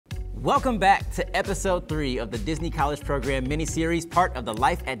Welcome back to episode 3 of the Disney College Program mini-series, part of the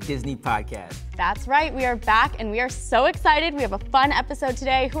Life at Disney podcast. That's right, we are back and we are so excited. We have a fun episode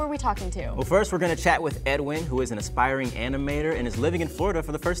today. Who are we talking to? Well, first we're going to chat with Edwin, who is an aspiring animator and is living in Florida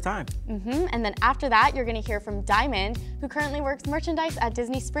for the first time. And then after that, you're going to hear from Diamond, who currently works merchandise at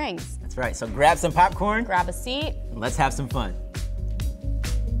Disney Springs. That's right, so grab some popcorn, Grab a seat, and let's have some fun.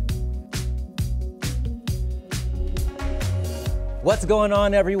 What's going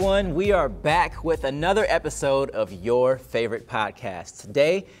on, everyone? We are back with another episode of your favorite podcast.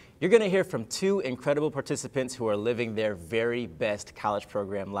 Today, you're going to hear from 2 incredible participants who are living their very best college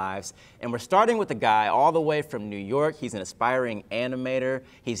program lives. And we're starting with a guy all the way from New York. He's an aspiring animator.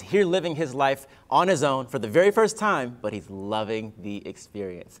 He's here living his life on his own for the very first time, but he's loving the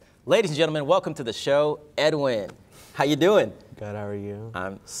experience. Ladies and gentlemen, welcome to the show, Edwin. How you doing? Good, how are you?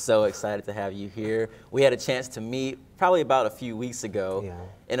 I'm so excited to have you here. We had a chance to meet probably about a few weeks ago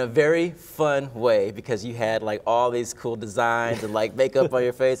in a very fun way because you had like all these cool designs and like makeup on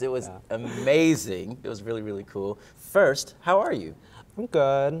your face. It was amazing. It was really, really cool. First, how are you? I'm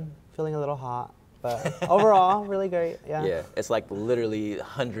good. Feeling a little hot, but overall, really great. Yeah, it's like literally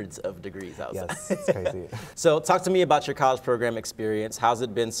hundreds of degrees outside. Yes, it's crazy. So talk to me about your college program experience. How's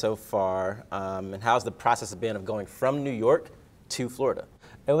it been so far? And how's the process been of going from New York to Florida?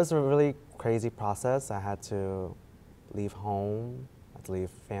 It was a really crazy process. I had to leave home, I had to leave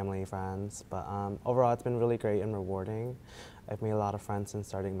family, friends, but overall it's been really great and rewarding. I've made a lot of friends since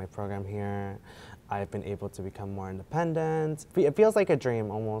starting my program here. I've been able to become more independent. It feels like a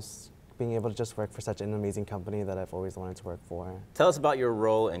dream almost, being able to just work for such an amazing company that I've always wanted to work for. Tell us about your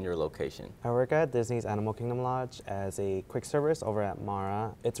role and your location. I work at Disney's Animal Kingdom Lodge as a quick service over at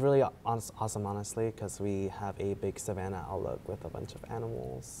Mara. It's really awesome, honestly, because we have a big savanna outlook with a bunch of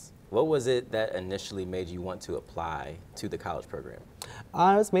animals. What was it that initially made you want to apply to the college program? It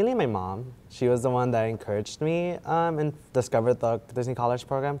was mainly my mom. She was the one that encouraged me and discovered the Disney College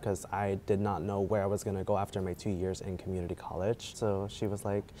program because I did not know where I was going to go after my 2 years in community college. So she was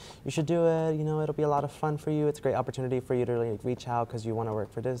like, you should do it, you know, it'll be a lot of fun for you. It's a great opportunity for you to like, reach out because you want to work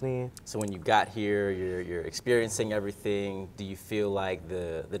for Disney. So when you got here, you're experiencing everything. Do you feel like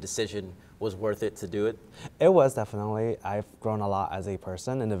the decision was worth it to do it? It was definitely. I've grown a lot as a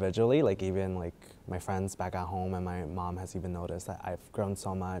person individually, like even like my friends back at home and my mom has even noticed that I've grown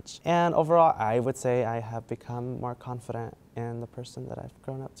so much. And overall, I would say I have become more confident in the person that I've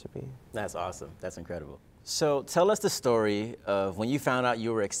grown up to be. That's awesome. That's incredible. So tell us the story of when you found out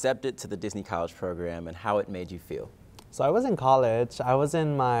you were accepted to the Disney College program and how it made you feel. So I was in college. I was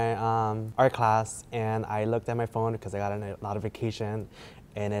in my art class and I looked at my phone because I got a notification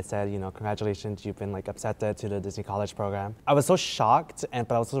and it said, you know, congratulations, you've been like accepted to the Disney College program. I was so shocked, but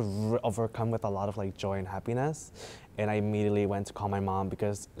I was also overcome with a lot of like joy and happiness. And I immediately went to call my mom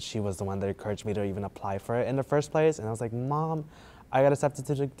because she was the one that encouraged me to even apply for it in the first place. And I was like, Mom, I got accepted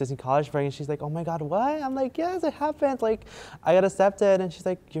to the Disney College program. And she's like, oh my God, what? I'm like, yes, it happened. Like, I got accepted. And she's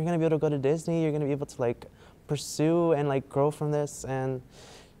like, you're gonna be able to go to Disney. You're gonna be able to like pursue and like grow from this. And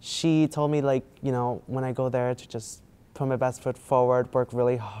she told me like, you know, when I go there to just put my best foot forward, work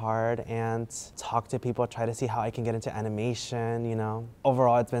really hard, and talk to people, try to see how I can get into animation, you know.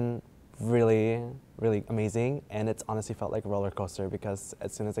 Overall, it's been really, really amazing, and it's honestly felt like a roller coaster because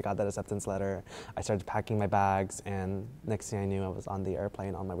as soon as I got that acceptance letter, I started packing my bags, and next thing I knew, I was on the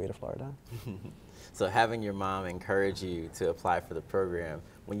airplane on my way to Florida. So having your mom encourage you to apply for the program,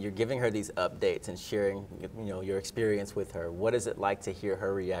 when you're giving her these updates and sharing, you know, your experience with her, what is it like to hear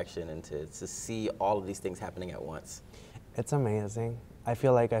her reaction and to see all of these things happening at once? It's amazing. I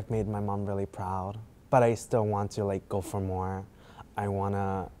feel like I've made my mom really proud, but I still want to like go for more. I want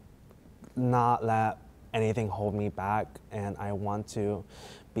to not let anything hold me back, and I want to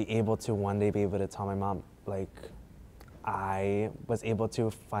be able to one day be able to tell my mom like I was able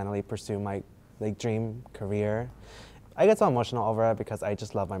to finally pursue my like dream career. I get so emotional over it because I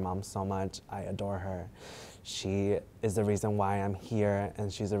just love my mom so much. I adore her. She is the reason why I'm here,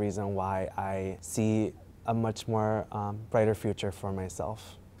 and she's the reason why I see a much more brighter future for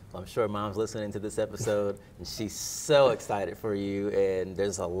myself. Well, I'm sure Mom's listening to this episode and she's so excited for you, and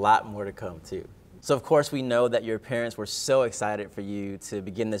there's a lot more to come too. So of course we know that your parents were so excited for you to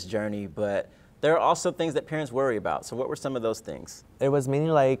begin this journey, but there are also things that parents worry about. So what were some of those things? It was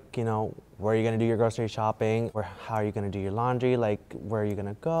mainly like, you know, where are you gonna do your grocery shopping? Or how are you gonna do your laundry? Like, where are you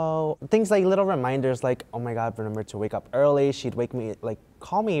gonna go? Things like little reminders like, oh my God, remember to wake up early. She'd wake me, like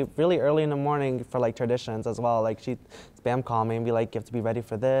call me really early in the morning for like traditions as well. Like she'd spam call me and be like, you have to be ready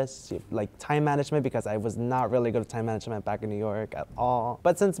for this. Like time management, because I was not really good at time management back in New York at all.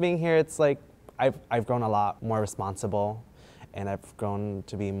 But since being here, it's like, I've grown a lot more responsible. and I've grown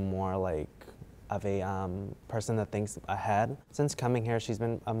to be more like of a person that thinks ahead. Since coming here, she's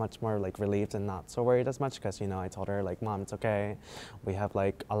been much more like relieved and not so worried as much because, you know, I told her like, Mom, it's okay. We have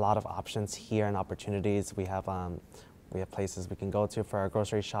like a lot of options here and opportunities. We have places we can go to for our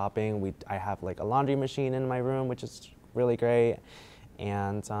grocery shopping. I have like a laundry machine in my room, which is really great.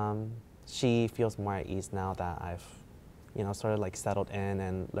 And she feels more at ease now that I've, you know, sort of like settled in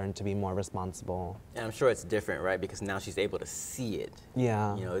and learned to be more responsible. And I'm sure it's different, right? Because now she's able to see it.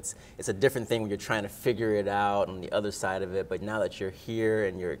 Yeah. You know, it's a different thing when you're trying to figure it out on the other side of it. But now that you're here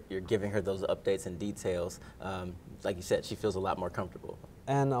and you're giving her those updates and details, like you said, she feels a lot more comfortable.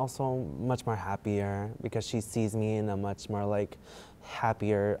 And also much more happier because she sees me in a much more like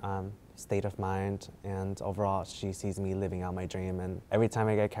happier state of mind, and overall she sees me living out my dream. And every time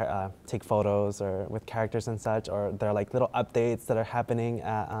I get take photos or with characters and such, or there are like little updates that are happening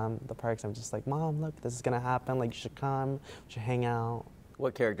at the parks, I'm just like, Mom, look, this is gonna happen, like you should come, we should hang out.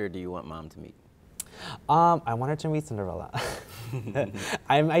 What character do you want Mom to meet? I want her to meet Cinderella.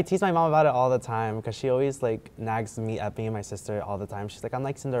 I tease my mom about it all the time because she always like nags me at me and my sister all the time. She's like, I'm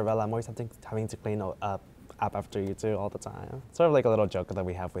like Cinderella, I'm always having to clean up after you two all the time. Sort of like a little joke that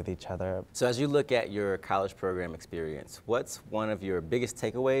we have with each other. So as you look at your college program experience, what's one of your biggest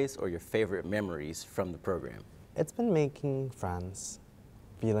takeaways or your favorite memories from the program? It's been making friends,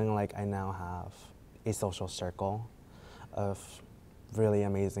 feeling like I now have a social circle of really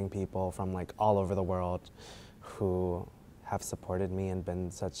amazing people from like all over the world who have supported me and been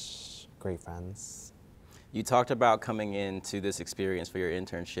such great friends. You talked about coming into this experience for your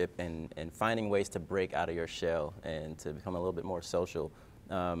internship and finding ways to break out of your shell and to become a little bit more social.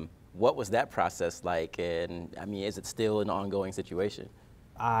 What was that process like? And I mean, is it still an ongoing situation?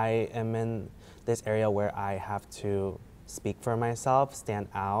 I am in this area where I have to speak for myself, stand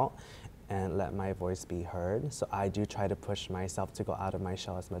out, and let my voice be heard. So I do try to push myself to go out of my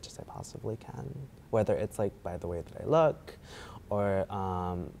shell as much as I possibly can. Whether it's like by the way that I look, or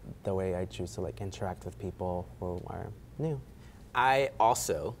the way I choose to like interact with people who are new. I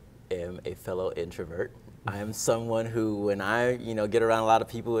also am a fellow introvert. I am someone who, when I get around a lot of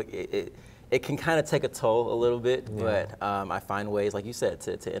people, it can kind of take a toll a little bit, Yeah. but I find ways, like you said,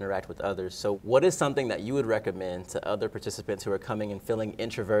 to interact with others. So what is something that you would recommend to other participants who are coming and feeling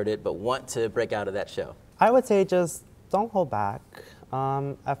introverted but want to break out of that shell? I would say just don't hold back.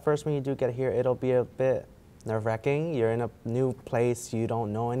 At first when you do get here, it'll be a bit nerve-wracking. You're in a new place, you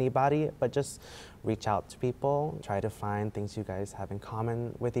don't know anybody, but just reach out to people. Try to find things you guys have in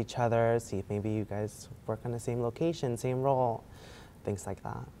common with each other, see if maybe you guys work on the same location, same role, things like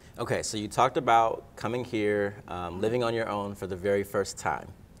that. Okay, so you talked about coming here, living on your own for the very first time,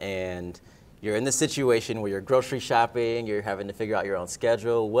 and you're in this situation where you're grocery shopping, you're having to figure out your own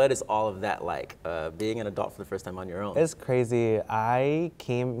schedule. What is all of that like, being an adult for the first time on your own? It's crazy. I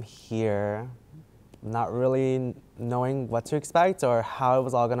came here not really knowing what to expect or how it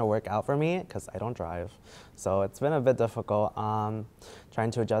was all gonna work out for me, because I don't drive. So it's been a bit difficult trying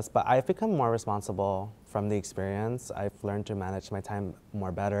to adjust, but I've become more responsible from the experience. I've learned to manage my time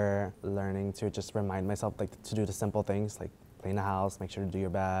more better, learning to just remind myself like to do the simple things like clean the house, make sure to do your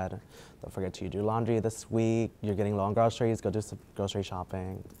bed, don't forget to do laundry this week, you're getting low on groceries, go do some grocery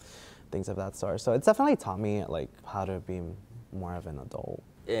shopping, things of that sort. So it's definitely taught me like how to be more of an adult.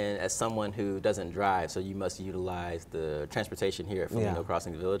 And as someone who doesn't drive, so you must utilize the transportation here at Flamingo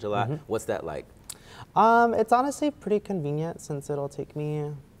Crossing Village a lot. What's that like? It's honestly pretty convenient since it'll take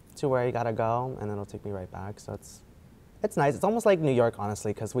me to where I gotta go and it'll take me right back. So it's nice. It's almost like New York,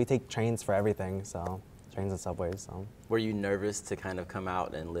 honestly, because we take trains for everything. So trains and subways. So. Were you nervous to kind of come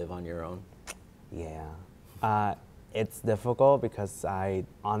out and live on your own? Yeah. It's difficult because I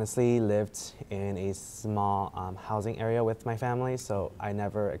honestly lived in a small housing area with my family, so I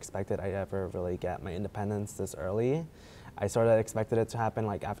never expected I'd ever really get my independence this early. I sort of expected it to happen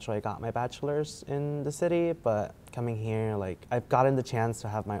like after I got my bachelor's in the city, but coming here, like I've gotten the chance to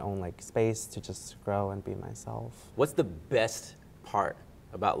have my own like space to just grow and be myself. What's the best part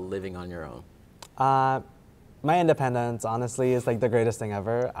about living on your own? My independence, honestly, is like the greatest thing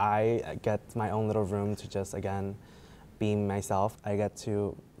ever. I get my own little room to just, again, be myself. I get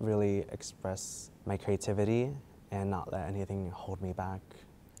to really express my creativity and not let anything hold me back.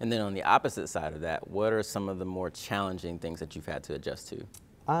 And then on the opposite side of that, what are some of the more challenging things that you've had to adjust to?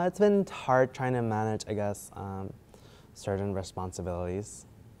 It's been hard trying to manage, I guess, certain responsibilities.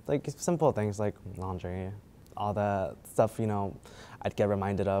 Like simple things like laundry, all the stuff, I'd get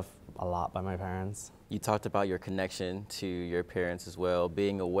reminded of a lot by my parents. You talked about your connection to your parents as well.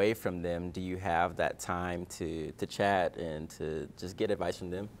 Being away from them, do you have that time to chat and to just get advice from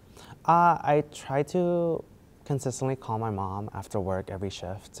them? I try to consistently call my mom after work every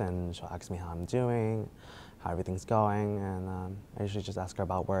shift, and she'll ask me how I'm doing, how everything's going, and I usually just ask her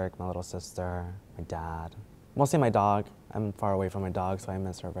about work, my little sister, my dad. Mostly my dog. I'm far away from my dog, so I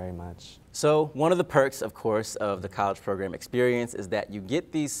miss her very much. So one of the perks, of course, of the college program experience is that you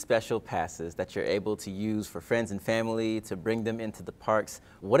get these special passes that you're able to use for friends and family, to bring them into the parks.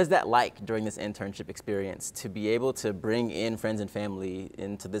 What is that like during this internship experience, to be able to bring in friends and family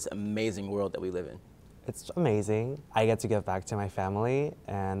into this amazing world that we live in? It's amazing. I get to give back to my family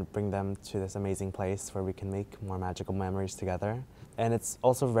and bring them to this amazing place where we can make more magical memories together. And it's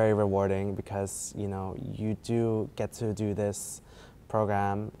also very rewarding because, you know, you do get to do this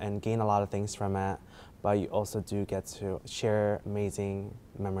program and gain a lot of things from it, but you also do get to share amazing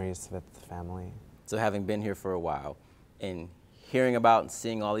memories with family. So having been here for a while and hearing about and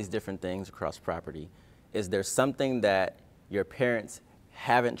seeing all these different things across property, is there something that your parents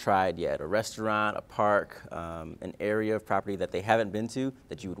haven't tried yet, a restaurant, a park, an area of property that they haven't been to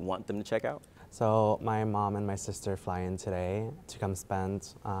that you would want them to check out? So my mom and my sister fly in today to come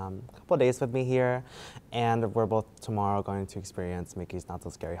spend a couple of days with me here, and we're both tomorrow going to experience Mickey's Not So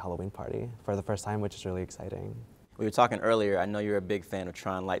Scary Halloween Party for the first time, which is really exciting. We were talking earlier, I know you're a big fan of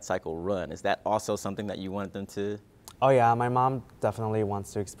Tron Light Cycle Run. Is that also something that you wanted them to? Oh yeah, my mom definitely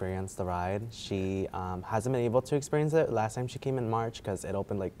wants to experience the ride. She hasn't been able to experience it last time she came in March because it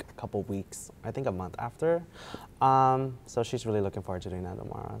opened like a couple weeks, I think a month after. So she's really looking forward to doing that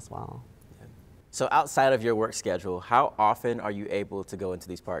tomorrow as well. So outside of your work schedule, how often are you able to go into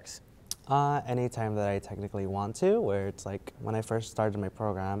these parks? Anytime that I technically want to, where it's like when I first started my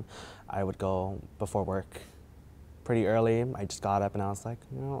program, I would go before work pretty early. I just got up and I was like,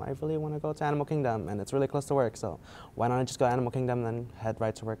 you know, I really want to go to Animal Kingdom and it's really close to work, so why don't I just go to Animal Kingdom and then head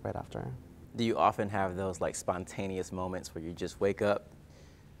right to work right after. Do you often have those like spontaneous moments where you just wake up,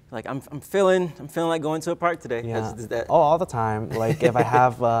 like I'm feeling like going to a park today? Yeah. Is that... Oh, all the time. Like if I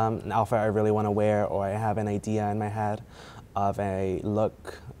have an outfit I really want to wear, or I have an idea in my head of a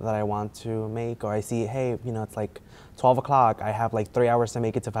look that I want to make, or I see, hey, you know, it's like 12 o'clock, I have like 3 hours to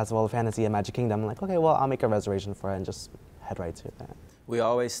make it to Festival of Fantasy at Magic Kingdom. I'm like, okay, well, I'll make a reservation for it and just head right to that. We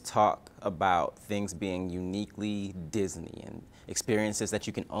always talk about things being uniquely Disney and experiences that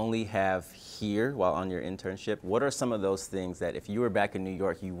you can only have here while on your internship. What are some of those things that if you were back in New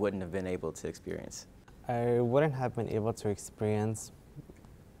York, you wouldn't have been able to experience? I wouldn't have been able to experience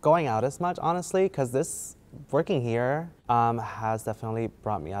going out as much, honestly, because working here has definitely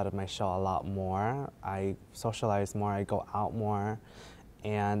brought me out of my shell a lot more. I socialize more, I go out more,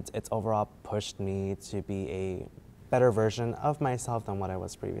 and it's overall pushed me to be a better version of myself than what I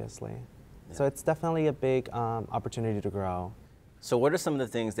was previously. Yeah. So it's definitely a big opportunity to grow. So what are some of the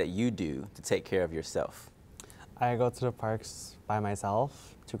things that you do to take care of yourself? I go to the parks by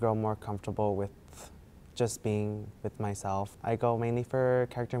myself to grow more comfortable with just being with myself. I go mainly for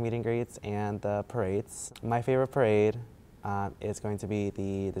character meet and greets and the parades. My favorite parade is going to be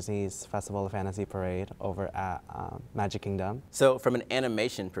the Disney's Festival of Fantasy parade over at Magic Kingdom. So from an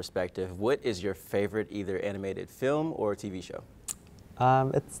animation perspective, what is your favorite either animated film or TV show?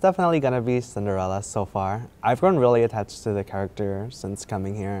 It's definitely gonna be Cinderella so far. I've grown really attached to the character since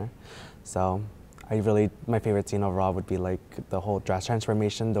coming here. So my favorite scene overall would be like the whole dress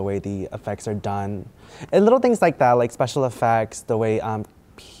transformation, the way the effects are done. And little things like that, like special effects, the way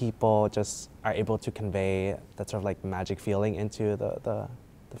people just are able to convey that sort of like magic feeling into the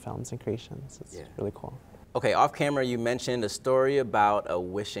films and creations. It's really cool. Okay, off camera you mentioned a story about a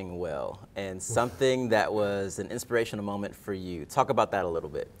wishing well and something that was an inspirational moment for you. Talk about that a little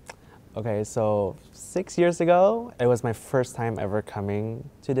bit. Okay, so 6 years ago, it was my first time ever coming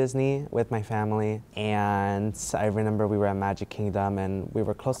to Disney with my family. And I remember we were at Magic Kingdom and we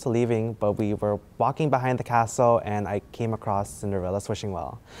were close to leaving, but we were walking behind the castle and I came across Cinderella's wishing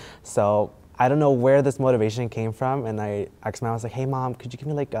well. So I don't know where this motivation came from, and I asked Mom, I was like, hey Mom, could you give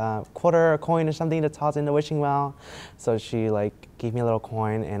me like a quarter or a coin or something to toss in the wishing well? So she like gave me a little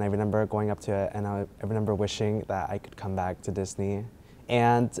coin, and I remember going up to it and I remember wishing that I could come back to Disney.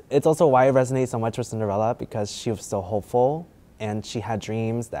 And it's also why it resonates so much with Cinderella, because she was so hopeful and she had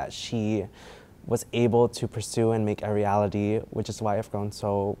dreams that she was able to pursue and make a reality, which is why I've grown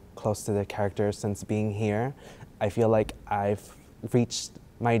so close to the character since being here. I feel like I've reached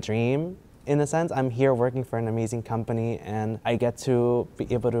my dream. In a sense, I'm here working for an amazing company and I get to be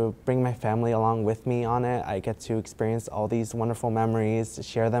able to bring my family along with me on it. I get to experience all these wonderful memories,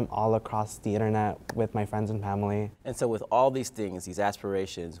 share them all across the internet with my friends and family. And so with all these things, these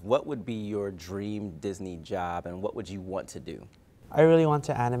aspirations, what would be your dream Disney job and what would you want to do? I really want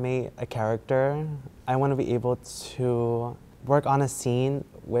to animate a character. I want to be able to work on a scene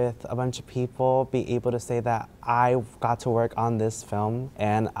with a bunch of people, be able to say that I got to work on this film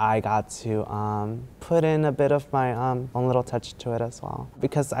and I got to put in a bit of my own little touch to it as well.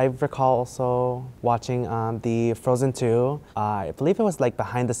 Because I recall also watching the Frozen 2, I believe it was like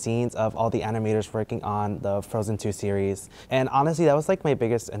behind the scenes of all the animators working on the Frozen 2 series. And honestly, that was like my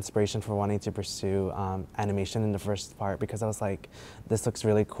biggest inspiration for wanting to pursue animation in the first part, because I was like, this looks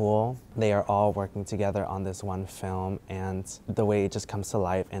really cool. They are all working together on this one film, and the way it just comes to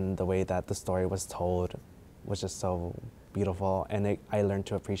life and the way that the story was told was just so beautiful, and I learned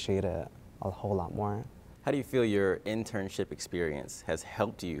to appreciate it a whole lot more. How do you feel your internship experience has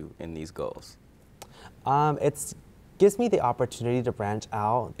helped you in these goals? It gives me the opportunity to branch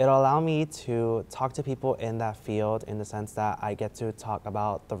out. It'll allow me to talk to people in that field, in the sense that I get to talk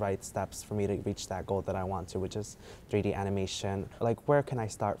about the right steps for me to reach that goal that I want to, which is 3D animation. Like, where can I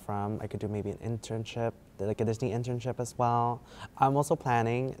start from? I could do maybe an internship, like a Disney internship as well. I'm also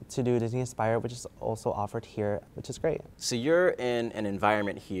planning to do Disney Inspire, which is also offered here, which is great. So you're in an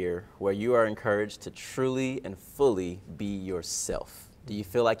environment here where you are encouraged to truly and fully be yourself. Do you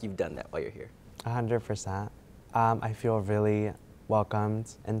feel like you've done that while you're here? 100%. I feel really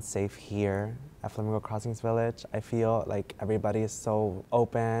welcomed and safe here at Flamingo Crossings Village. I feel like everybody is so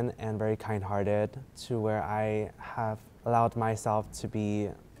open and very kind-hearted, to where I have allowed myself to be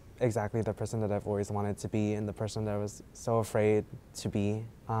exactly the person that I've always wanted to be, and the person that I was so afraid to be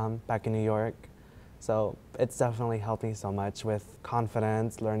back in New York. So it's definitely helped me so much with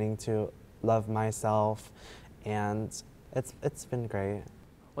confidence, learning to love myself, and it's been great.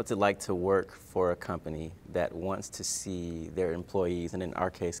 What's it like to work for a company that wants to see their employees, and in our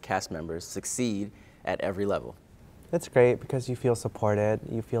case, cast members, succeed at every level? It's great because you feel supported,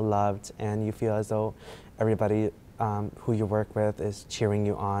 you feel loved, and you feel as though everybody who you work with is cheering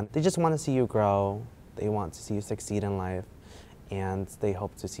you on. They just want to see you grow, they want to see you succeed in life, and they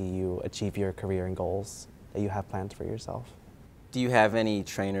hope to see you achieve your career and goals that you have planned for yourself. Do you have any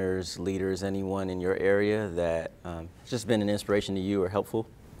trainers, leaders, anyone in your area that has just been an inspiration to you or helpful?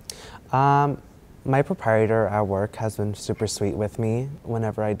 My proprietor at work has been super sweet with me.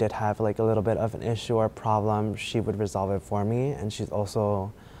 Whenever I did have like a little bit of an issue or problem, she would resolve it for me, and she's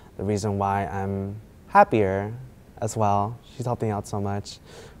also the reason why I'm happier as well. She's helped me out so much,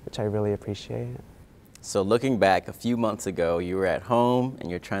 which I really appreciate. So looking back a few months ago, you were at home and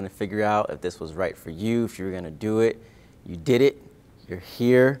you're trying to figure out if this was right for you, if you were going to do it. You did it, you're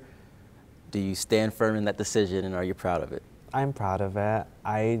here. Do you stand firm in that decision, and are you proud of it? I'm proud of it.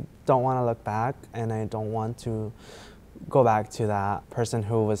 I don't want to look back, and I don't want to go back to that person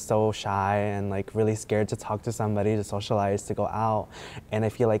who was so shy and like really scared to talk to somebody, to socialize, to go out. And I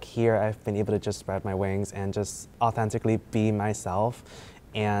feel like here I've been able to just spread my wings and just authentically be myself,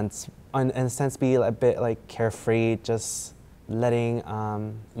 and in a sense be a bit like carefree, just letting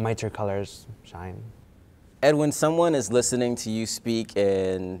my true colors shine. Edwin, someone is listening to you speak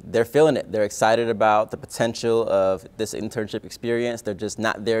and they're feeling it. They're excited about the potential of this internship experience. They're just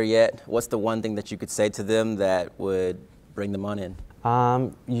not there yet. What's the one thing that you could say to them that would bring them on in?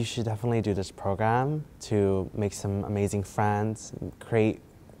 You should definitely do this program to make some amazing friends, create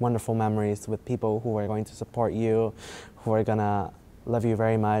wonderful memories with people who are going to support you, who are gonna love you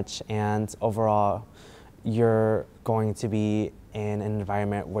very much, and overall, you're going to be in an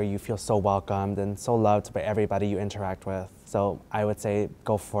environment where you feel so welcomed and so loved by everybody you interact with. So I would say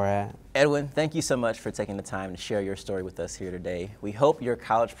go for it. Edwin, thank you so much for taking the time to share your story with us here today. We hope your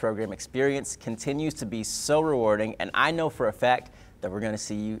college program experience continues to be so rewarding, and I know for a fact that we're going to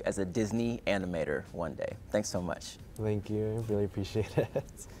see you as a Disney animator one day. Thanks so much. Thank you, I really appreciate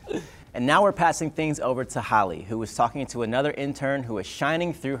it. And now we're passing things over to Holly, who is talking to another intern who is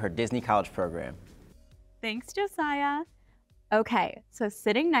shining through her Disney college program. Thanks, Josiah. Okay, so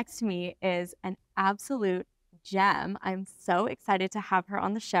sitting next to me is an absolute gem. I'm so excited to have her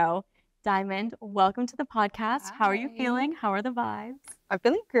on the show. Diamond, welcome to the podcast. Hi. How are you feeling? How are the vibes? I'm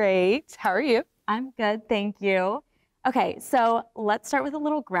feeling great. How are you? I'm good, thank you. Okay, so let's start with a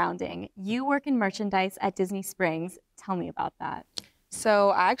little grounding. You work in merchandise at Disney Springs. Tell me about that.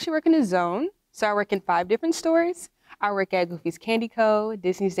 So I actually work in a zone. So I work in 5 different stores. I work at Goofy's Candy Co.,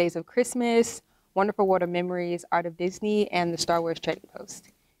 Disney's Days of Christmas, Wonderful World of Memories, Art of Disney, and the Star Wars Trading Post.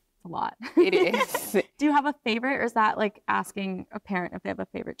 A lot. It is. Do you have a favorite, or is that like asking a parent if they have a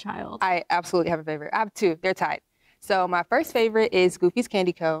favorite child? I absolutely have a favorite. I have 2. They're tied. So my first favorite is Goofy's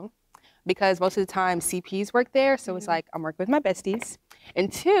Candy Co., because most of the time CPs work there, so it's like I'm working with my besties.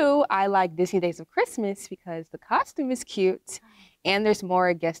 And 2, I like Disney Days of Christmas because the costume is cute and there's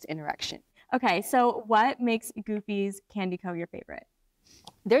more guest interaction. Okay, so what makes Goofy's Candy Co. your favorite?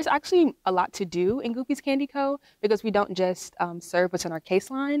 There's actually a lot to do in Goofy's Candy Co. because we don't just serve what's on our case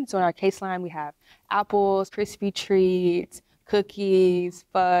line. So in our case line, we have apples, crispy treats, cookies,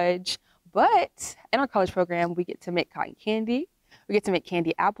 fudge. But in our college program, we get to make cotton candy, we get to make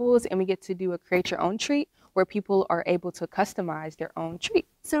candy apples, and we get to do a create your own treat where people are able to customize their own treat.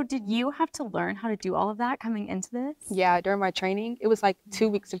 So did you have to learn how to do all of that coming into this? Yeah, during my training, it was like 2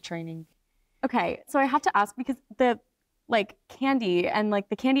 weeks of training. Okay, so I have to ask because the candy and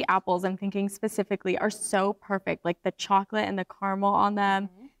the candy apples, I'm thinking specifically, are so perfect. Like the chocolate and the caramel on them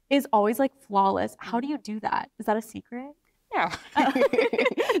is always flawless. How do you do that? Is that a secret? Yeah.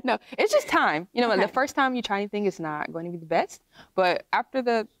 No, it's just time. You know, the first time you try anything is not going to be the best, but after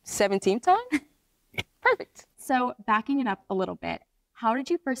the 17th time, perfect. So backing it up a little bit, how did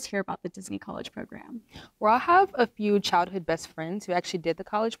you first hear about the Disney College program? Well, I have a few childhood best friends who actually did the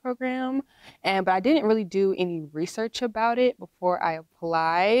college program, but I didn't really do any research about it before I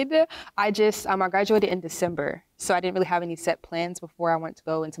applied. I graduated in December, so I didn't really have any set plans before I went to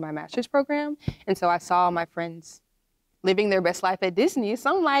go into my master's program. And so I saw my friends living their best life at Disney,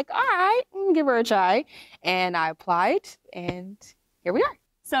 so I'm like, all right, I'm gonna give her a try. And I applied, and here we are.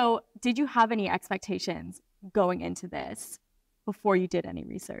 So did you have any expectations going into this before you did any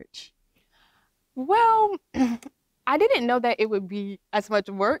research? Well, I didn't know that it would be as much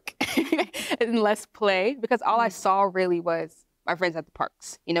work and less play because all I saw really was my friends at the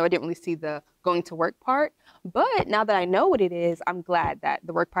parks. You know, I didn't really see the going to work part. But now that I know what it is, I'm glad that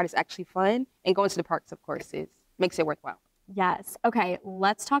the work part is actually fun. And going to the parks, of course, makes it worthwhile. Yes. Okay,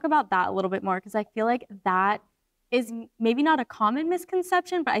 let's talk about that a little bit more because I feel like that is maybe not a common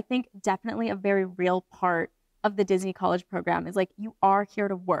misconception, but I think definitely a very real part of the Disney College program is you are here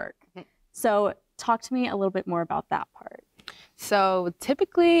to work. So talk to me a little bit more about that part. So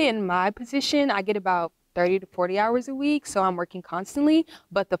typically in my position, I get about 30 to 40 hours a week, so I'm working constantly.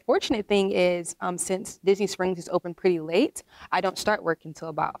 But the fortunate thing is since Disney Springs is open pretty late, I don't start work until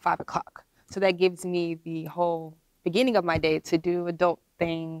about 5 o'clock. So that gives me the whole beginning of my day to do adult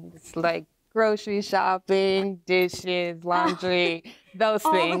things like grocery shopping, dishes, laundry, those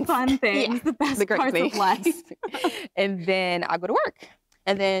All things. The fun things, Yeah, the best the great parts things. of life. And then I go to work.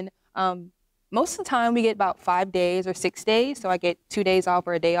 And then most of the time we get about 5 days or 6 days. So I get 2 days off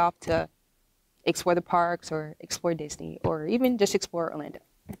or a day off to explore the parks or explore Disney or even just explore Orlando.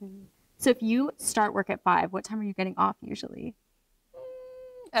 So if you start work at 5, what time are you getting off usually?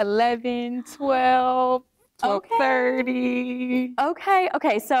 11, 12, 12:30.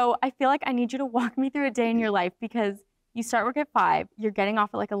 Okay. So I feel like I need you to walk me through a day in your life because you start work at 5, you're getting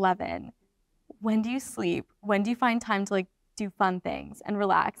off at 11. When do you sleep? When do you find time to do fun things and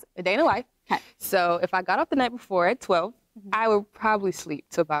relax? A day in a life. Okay. So if I got off the night before at 12, I would probably sleep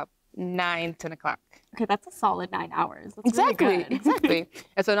to about 9, 10 o'clock. Okay, that's a solid 9 hours. That's really good. Exactly.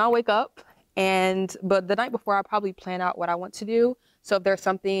 And so then I'll wake up but the night before I'll probably plan out what I want to do. So if there's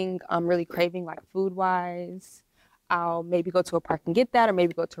something I'm really craving, like food-wise, I'll maybe go to a park and get that, or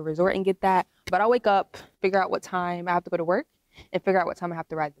maybe go to a resort and get that. But I'll wake up, figure out what time I have to go to work, and figure out what time I have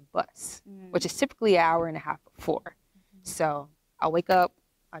to ride the bus, which is typically an hour and a half before. So I'll wake up,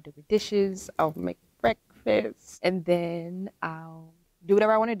 I'll do the dishes, I'll make breakfast, and then I'll do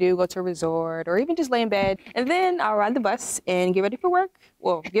whatever I want to do, go to a resort, or even just lay in bed. And then I'll ride the bus and get ready for work.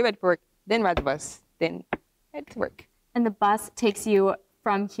 Well, get ready for work, then ride the bus, then head to work. And the bus takes you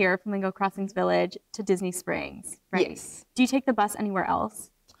from here, Flamingo Crossings Village, to Disney Springs, right? Yes. Do you take the bus anywhere else?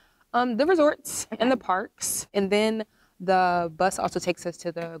 The resorts and the parks. And then the bus also takes us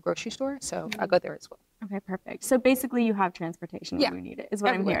to the grocery store, so I go there as well. Okay, perfect. So basically you have transportation when you need it, is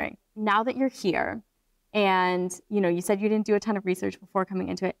what everywhere. I'm hearing. Now that you're here, and you said you didn't do a ton of research before coming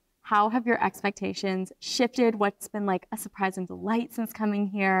into it, how have your expectations shifted? What's been a surprise and delight since coming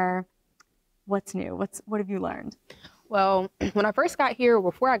here? What's new? What have you learned? Well, when I first got here,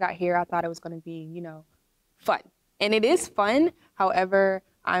 before I got here, I thought it was going to be, fun. And it is fun. However,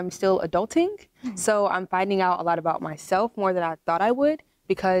 I'm still adulting. So I'm finding out a lot about myself more than I thought I would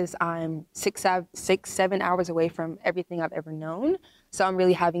because I'm 7 hours away from everything I've ever known. So I'm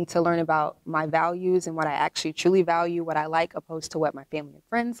really having to learn about my values and what I actually truly value, what I like, opposed to what my family and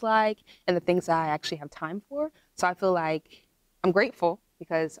friends like, and the things that I actually have time for. So I feel like I'm grateful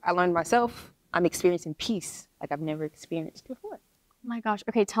because I learned myself. I'm experiencing peace like I've never experienced before. Oh my gosh.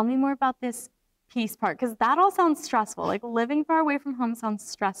 Okay, tell me more about this peace part, because that all sounds stressful. Living far away from home sounds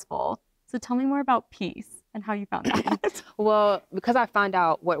stressful. So tell me more about peace and how you found that. Well, because I found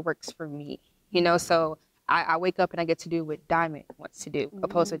out what works for me, so I wake up and I get to do what Diamond wants to do,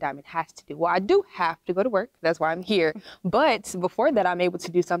 opposed to what Diamond has to do. Well, I do have to go to work. That's why I'm here. But before that, I'm able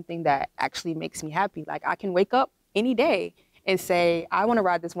to do something that actually makes me happy. I can wake up any day and say, I want to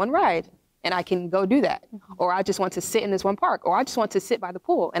ride this one ride, and I can go do that. Or I just want to sit in this one park, or I just want to sit by the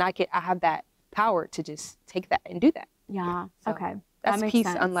pool, and I have that power to just take that and do that. Yeah. So okay. That's makes peace.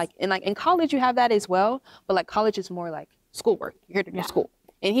 sense. Unlike in college, you have that as well, but like college is more like schoolwork. You're here to do school,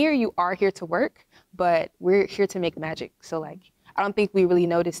 and here you are here to work, but we're here to make magic. So like, I don't think we really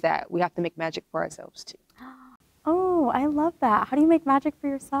notice that we have to make magic for ourselves too. Oh, I love that. How do you make magic for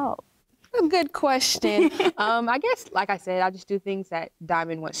yourself? A good question. I guess, like I said, I just do things that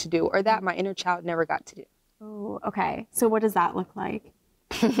Diamond wants to do, or that my inner child never got to do. Oh, okay. So what does that look like?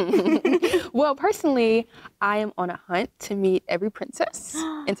 Well, personally, I am on a hunt to meet every princess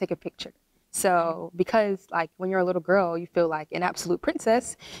and take a picture. So, because like when you're a little girl, you feel like an absolute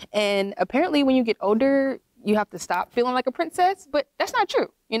princess. And apparently when you get older, you have to stop feeling like a princess, but that's not true,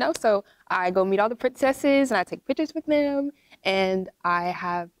 you know? So I go meet all the princesses and I take pictures with them. And I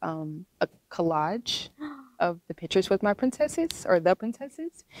have a collage of the pictures with my princesses, or the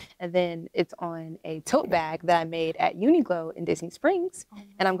princesses. And then it's on a tote bag that I made at Uniqlo in Disney Springs.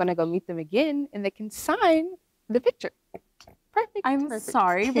 And I'm gonna go meet them again and they can sign the picture. Perfect. I'm perfect.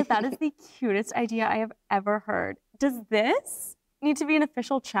 sorry, but that is the cutest idea I have ever heard. Does this need to be an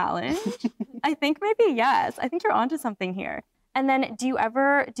official challenge? I think maybe yes. I think you're onto something here. And then do you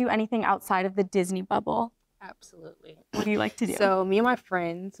ever do anything outside of the Disney bubble? Absolutely. What do you like to do? So me and my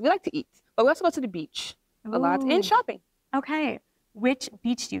friends, we like to eat, but we also go to the beach a lot and shopping. Okay. Which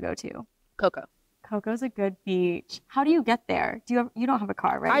beach do you go to? Coco. Coco's a good beach. How do you get there? You don't have a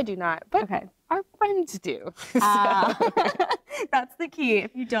car, right? I do not, but Okay. our friends do. That's the key.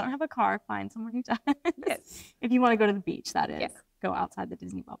 If you don't have a car, find someone who does. Yes. If you want to go to the beach, that is. Yes. Go outside the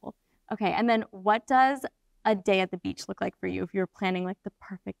Disney bubble. Okay. And then what does a day at the beach look like for you if you're planning like the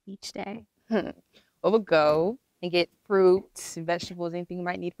perfect beach day? We'll go and get fruits, vegetables, anything you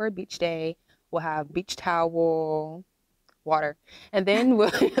might need for a beach day. We'll have beach towel, water, and then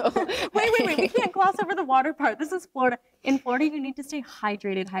we'll Wait. We can't gloss over the water part. This is Florida. In Florida, you need to stay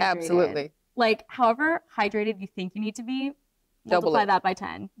hydrated. Absolutely. Like, however hydrated you think you need to be, Double multiply it. that by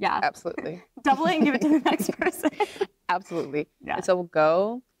 10. Yeah. Absolutely. Double it and give it to the next person. Absolutely. Yeah. And so we'll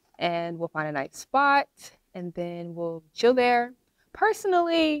go and we'll find a nice spot and then we'll chill there.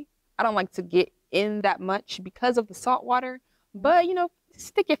 Personally, I don't like to get in that much because of the salt water, but you know,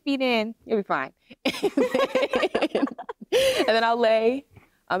 stick your feet in, you'll be fine. And then I'll lay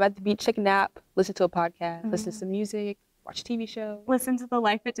at the beach, take a nap, listen to a podcast, listen to some music, watch a TV show. Listen to the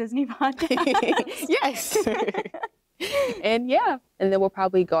Life at Disney podcast. Yes. And yeah, and then we'll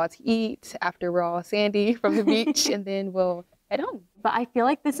probably go out to eat after we're all sandy from the beach, and then we'll head home. But I feel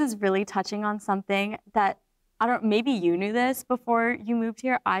like this is really touching on something that, maybe you knew this before you moved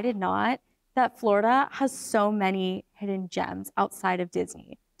here. I did not. That Florida has so many hidden gems outside of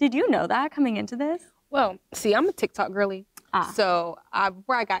Disney. Did you know that coming into this? Well, see, I'm a TikTok girly. So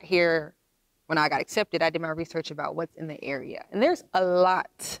before I got here, when I got accepted, I did my research about what's in the area. And there's a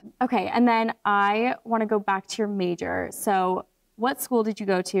lot. Okay, and then I want to go back to your major. So what school did you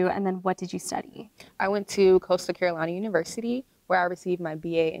go to, and then what did you study? I went to Coastal Carolina University, where I received my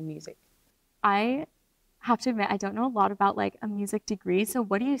BA in music. I have to admit, I don't know a lot about like a music degree. So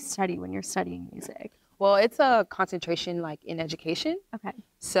what do you study when you're studying music? Well, it's a concentration like in education. Okay.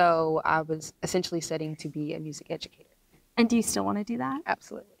 So I was essentially studying to be a music educator. And do you still want to do that?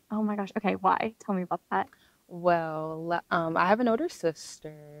 Absolutely. Oh my gosh. Okay, why? Tell me about that. Well, I have an older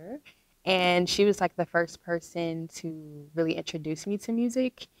sister, and she was like the first person to really introduce me to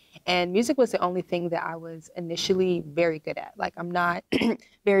music. And music was the only thing that I was initially very good at. Like, I'm not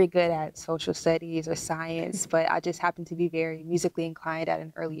very good at social studies or science, but I just happened to be very musically inclined at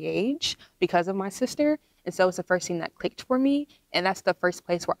an early age because of my sister. And so it's the first thing that clicked for me. And that's the first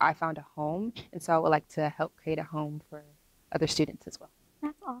place where I found a home. And so I would like to help create a home for other students as well.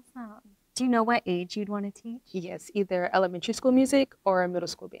 That's awesome. Do you know what age you'd want to teach? Yes, either elementary school music or a middle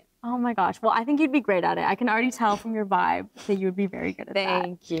school band. Oh my gosh. Well, I think you'd be great at it. I can already tell from your vibe that you would be very good at that.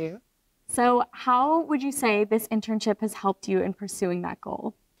 Thank you. So how would you say this internship has helped you in pursuing that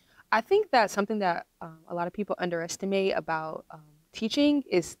goal? I think that something that a lot of people underestimate about teaching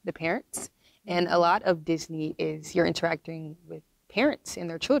is the parents. And a lot of Disney is you're interacting with parents and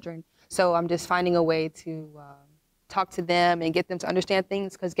their children. So I'm just finding a way to talk to them and get them to understand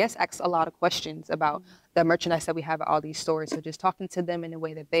things, because guests ask a lot of questions about the merchandise that we have at all these stores. So just talking to them in a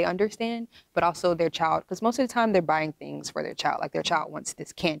way that they understand, but also their child, because most of the time they're buying things for their child. Like their child wants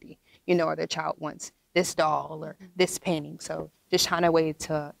this candy, you know, or their child wants this doll or this painting. So just trying a way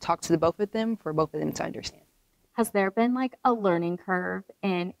to talk to the both of them for both of them to understand. Has there been like a learning curve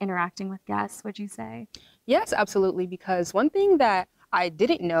in interacting with guests, would you say? Yes, absolutely. Because one thing that I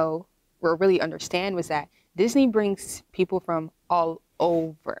didn't know or really understand was that Disney brings people from all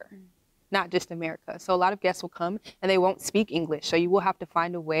over, not just America. So a lot of guests will come and they won't speak English. So you will have to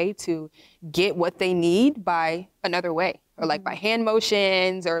find a way to get what they need by another way, or like by hand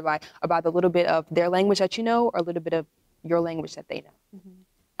motions, or like about a little bit of their language that you know, or a little bit of your language that they know.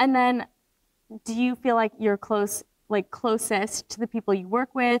 And then do you feel like you're closest to the people you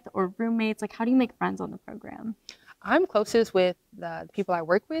work with or roommates? Like, how do you make friends on the program? I'm closest with the people I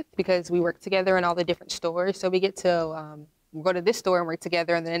work with because we work together in all the different stores. So we get to we'll go to this store and work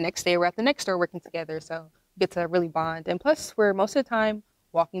together, and then the next day we're at the next store working together. So we get to really bond. And plus, we're most of the time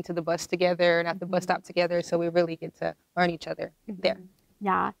walking to the bus together and at the bus stop together. So we really get to learn each other there.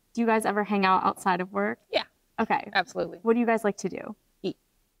 Yeah. Do you guys ever hang out outside of work? Yeah. Okay. Absolutely. What do you guys like to do? Eat.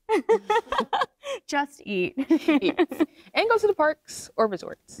 Just eat. Eat. And go to the parks or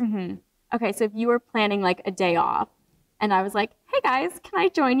resorts. Okay, so if you were planning like a day off and I was like, hey guys, can I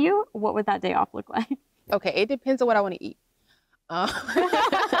join you? What would that day off look like? Okay, it depends on what I want to eat.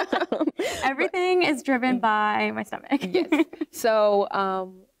 Everything is driven by my stomach. Yes.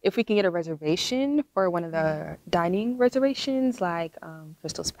 So if we can get a reservation for one of the dining reservations, like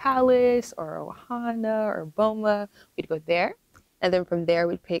Crystal's Palace or Ohana or Boma, we'd go there. And then from there,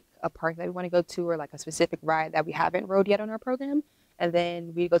 we'd pick a park that we want to go to, or like a specific ride that we haven't rode yet on our program. And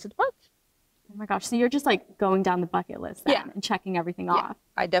then we'd go to the park. Oh my gosh, so you're just like going down the bucket list then and checking everything off.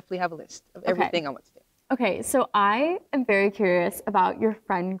 I definitely have a list of everything I want to do. Okay, so I am very curious about your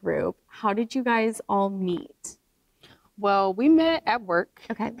friend group. How did you guys all meet? Well, we met at work.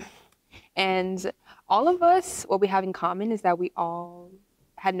 Okay. And all of us, what we have in common is that we all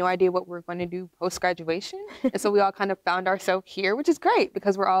had no idea what we were going to do post-graduation. And so we all kind of found ourselves here, which is great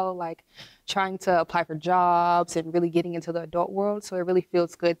because we're all like trying to apply for jobs and really getting into the adult world. So it really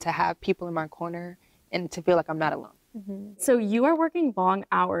feels good to have people in my corner and to feel like I'm not alone. So you are working long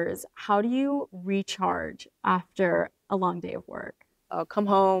hours. How do you recharge after a long day of work? I'll come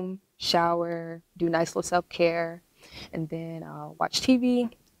home, shower, do nice little self-care, and then I'll watch TV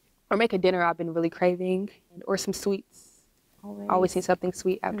or make a dinner I've been really craving, or some sweets. Always need something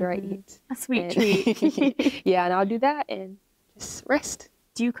sweet after I eat. A sweet treat. Yeah, and I'll do that and just rest.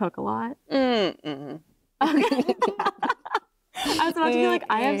 Do you cook a lot? Mm-mm. I was about to be like,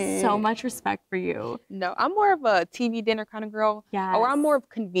 I have so much respect for you. No, I'm more of a TV dinner kind of girl. Yes. Or I'm more of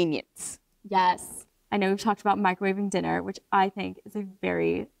convenience. Yes. I know we've talked about microwaving dinner, which I think is a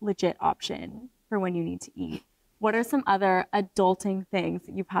very legit option for when you need to eat. What are some other adulting things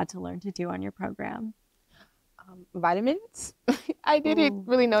that you've had to learn to do on your program? Vitamins. I didn't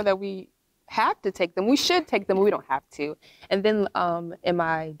really know that we have to take them. We should take them, but we don't have to. And then in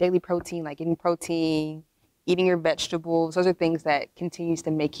my daily protein, like getting protein, eating your vegetables, those are things that continues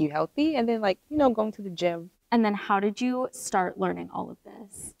to make you healthy. And then like, going to the gym. And then how did you start learning all of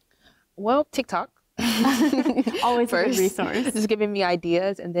this? Well, TikTok. Always First, a good resource. Just giving me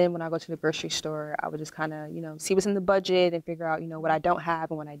ideas. And then when I go to the grocery store, I would just kind of, see what's in the budget and figure out, what I don't have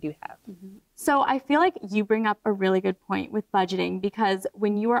and what I do have. So I feel like you bring up a really good point with budgeting, because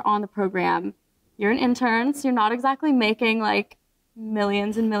when you are on the program, you're an intern, so you're not exactly making like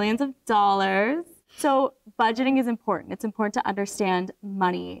millions and millions of dollars. So budgeting is important. It's important to understand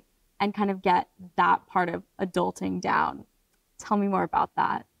money and kind of get that part of adulting down. Tell me more about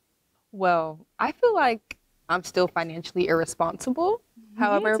that. Well, I feel like I'm still financially irresponsible.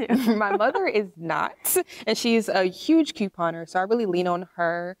 However, my mother is not, and she's a huge couponer. So I really lean on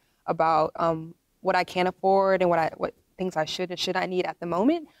her about what I can afford and what things I should and should I need at the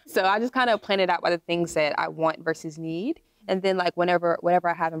moment. So I just kind of plan it out by the things that I want versus need. And then like whatever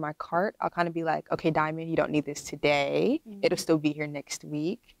I have in my cart, I'll kind of be like, okay, Diamond, you don't need this today. It'll still be here next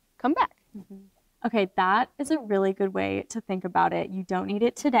week. Come back. Okay, that is a really good way to think about it. You don't need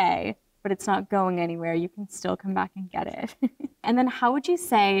it today, but it's not going anywhere. You can still come back and get it. And then how would you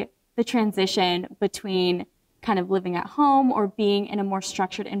say the transition between kind of living at home or being in a more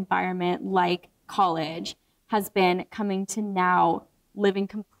structured environment like college has been coming to now living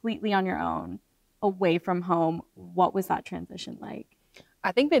completely on your own, away from home? What was that transition like?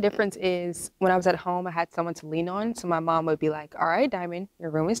 I think the difference is when I was at home, I had someone to lean on. So my mom would be like, all right, Diamond,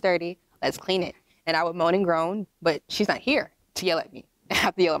 your room is dirty. Let's clean it. And I would moan and groan, but she's not here to yell at me. I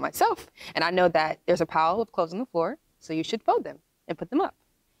have to yell at myself. And I know that there's a pile of clothes on the floor, so you should fold them and put them up.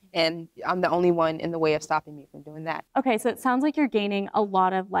 And I'm the only one in the way of stopping me from doing that. Okay, so it sounds like you're gaining a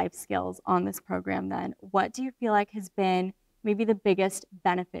lot of life skills on this program then. What do you feel like has been maybe the biggest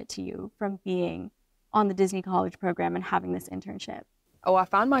benefit to you from being on the Disney College program and having this internship? Oh, I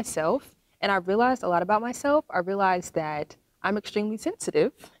found myself, and I realized a lot about myself. I realized that I'm extremely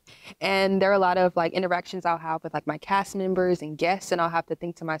sensitive, and there are a lot of like interactions I'll have with like my cast members and guests, and I'll have to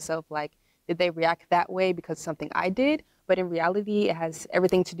think to myself like, did they react that way because of something I did? But in reality, it has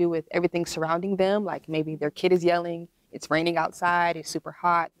everything to do with everything surrounding them. Like maybe their kid is yelling, it's raining outside, it's super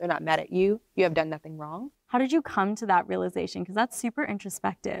hot, they're not mad at you. You have done nothing wrong. How did you come to that realization? Because that's super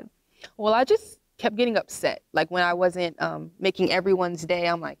introspective. Well, I just kept getting upset. Like when I wasn't making everyone's day,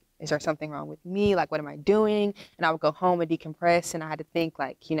 I'm like, is there something wrong with me? Like, what am I doing? And I would go home and decompress, and I had to think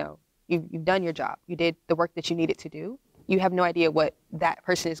like, you know, you've done your job. You did the work that you needed to do. You have no idea what that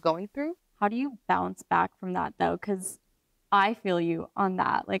person is going through. How do you bounce back from that though? Because I feel you on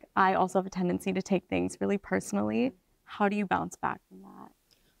that. Like I also have a tendency to take things really personally. How do you bounce back from that?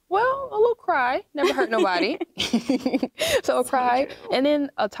 Well, a little cry, never hurt nobody. So a cry, and then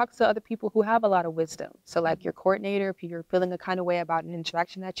talk to other people who have a lot of wisdom. So like your coordinator, if you're feeling a kind of way about an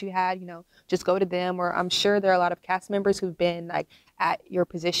interaction that you had, you know, just go to them. Or I'm sure there are a lot of cast members who've been like at your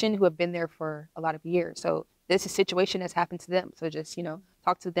position who have been there for a lot of years. So this is a situation that's happened to them. So just, you know,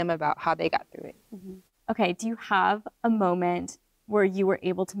 talk to them about how they got through it. Mm-hmm. Okay, do you have a moment where you were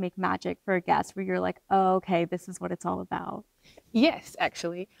able to make magic for a guest where you're like, oh, okay, this is what it's all about? Yes,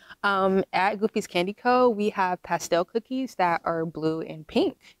 actually. At Goofy's Candy Co., we have pastel cookies that are blue and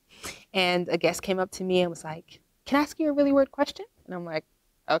pink. And a guest came up to me and was like, can I ask you a really weird question? And I'm like,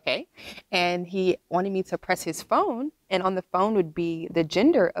 okay. And he wanted me to press his phone, and on the phone would be the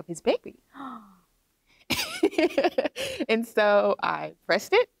gender of his baby. And so I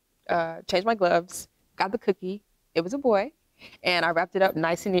pressed it, changed my gloves, got the cookie. It was a boy. And I wrapped it up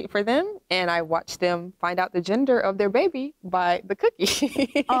nice and neat for them. And I watched them find out the gender of their baby by the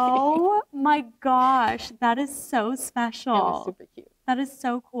cookie. Oh my gosh, that is so special. It was super cute. That is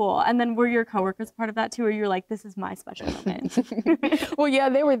so cool. And then were your coworkers part of that too, or you're like, this is my special moment? Well, yeah,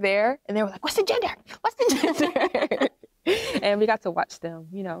 they were there and they were like, what's the gender? What's the gender? And we got to watch them,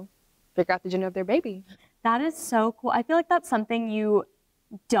 you know, figure out the gender of their baby. That is so cool. I feel like that's something you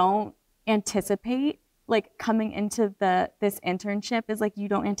don't anticipate, like coming into this internship is like you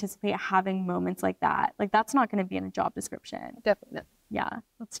don't anticipate having moments like that. Like that's not going to be in a job description. Definitely not. Yeah,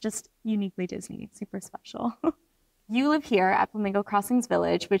 that's just uniquely Disney, super special. You live here at Flamingo Crossings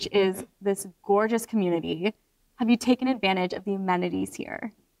Village, which is this gorgeous community. Have you taken advantage of the amenities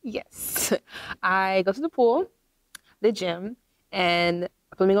here? Yes. I go to the pool, the gym, and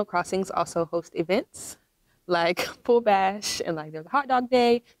Flamingo Crossings also host events like Pool Bash, and like there's a hot dog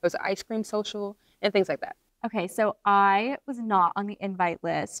day, there's an ice cream social, and things like that. Okay, so I was not on the invite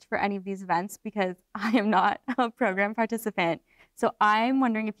list for any of these events because I am not a program participant. So I'm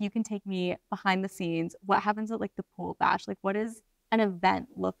wondering if you can take me behind the scenes. What happens at like the Pool Bash? Like what does an event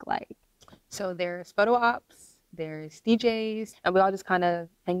look like? So there's photo ops, there's DJs, and we all just kind of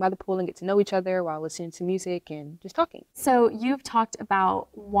hang by the pool and get to know each other while listening to music and just talking. So you've talked about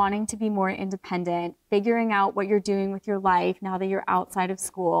wanting to be more independent, figuring out what you're doing with your life now that you're outside of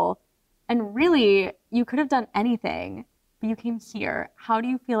school. And really, you could have done anything, but you came here. How do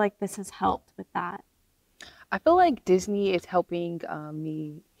you feel like this has helped with that? I feel like Disney is helping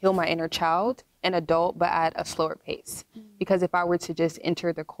me heal my inner child and adult, but at a slower pace. Because if I were to just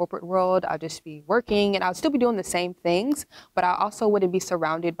enter the corporate world, I'll just be working and I'll still be doing the same things, but I also wouldn't be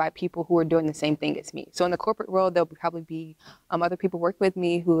surrounded by people who are doing the same thing as me. So in the corporate world, there'll probably be other people work with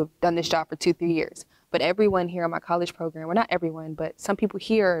me who have done this job for 2-3 years. But everyone here in my college program, well, not everyone, but some people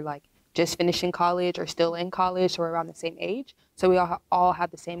here are like just finishing college or still in college or around the same age. So we all have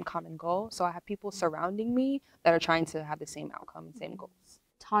the same common goal. So I have people surrounding me that are trying to have the same outcome and same goals.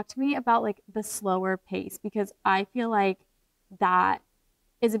 Talk to me about like the slower pace, because I feel like that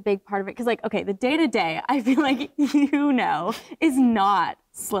is a big part of it. Because like, okay, the day-to-day, I feel like, you know, is not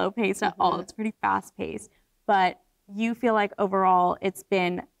slow paced at all. It's pretty fast paced. But you feel like overall it's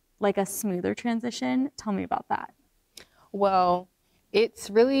been like a smoother transition. Tell me about that. Well, it's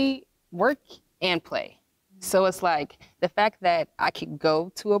really work and play. So it's like the fact that I could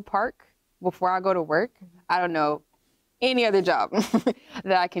go to a park before I go to work, I don't know any other job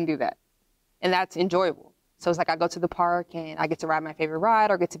that I can do that. And that's enjoyable. So it's like I go to the park and I get to ride my favorite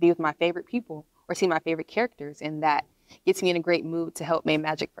ride or get to be with my favorite people or see my favorite characters. And that gets me in a great mood to help make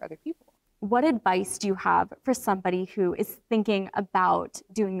magic for other people. What advice do you have for somebody who is thinking about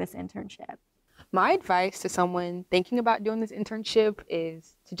doing this internship? My advice to someone thinking about doing this internship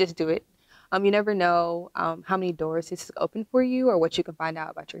is to just do it. You never know how many doors this is open for you or what you can find out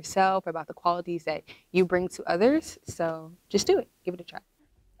about yourself, about the qualities that you bring to others. So just do it. Give it a try.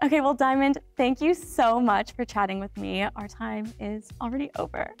 Okay, well, Diamond, thank you so much for chatting with me. Our time is already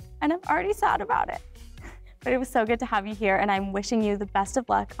over, and I'm already sad about it. But it was so good to have you here, and I'm wishing you the best of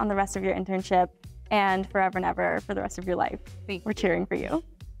luck on the rest of your internship and forever and ever for the rest of your life. We're cheering for you.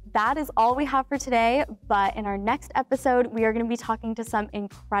 that is all we have for today. But in our next episode, we are going to be talking to some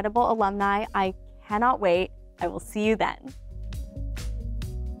incredible alumni. I cannot wait. I will see you then.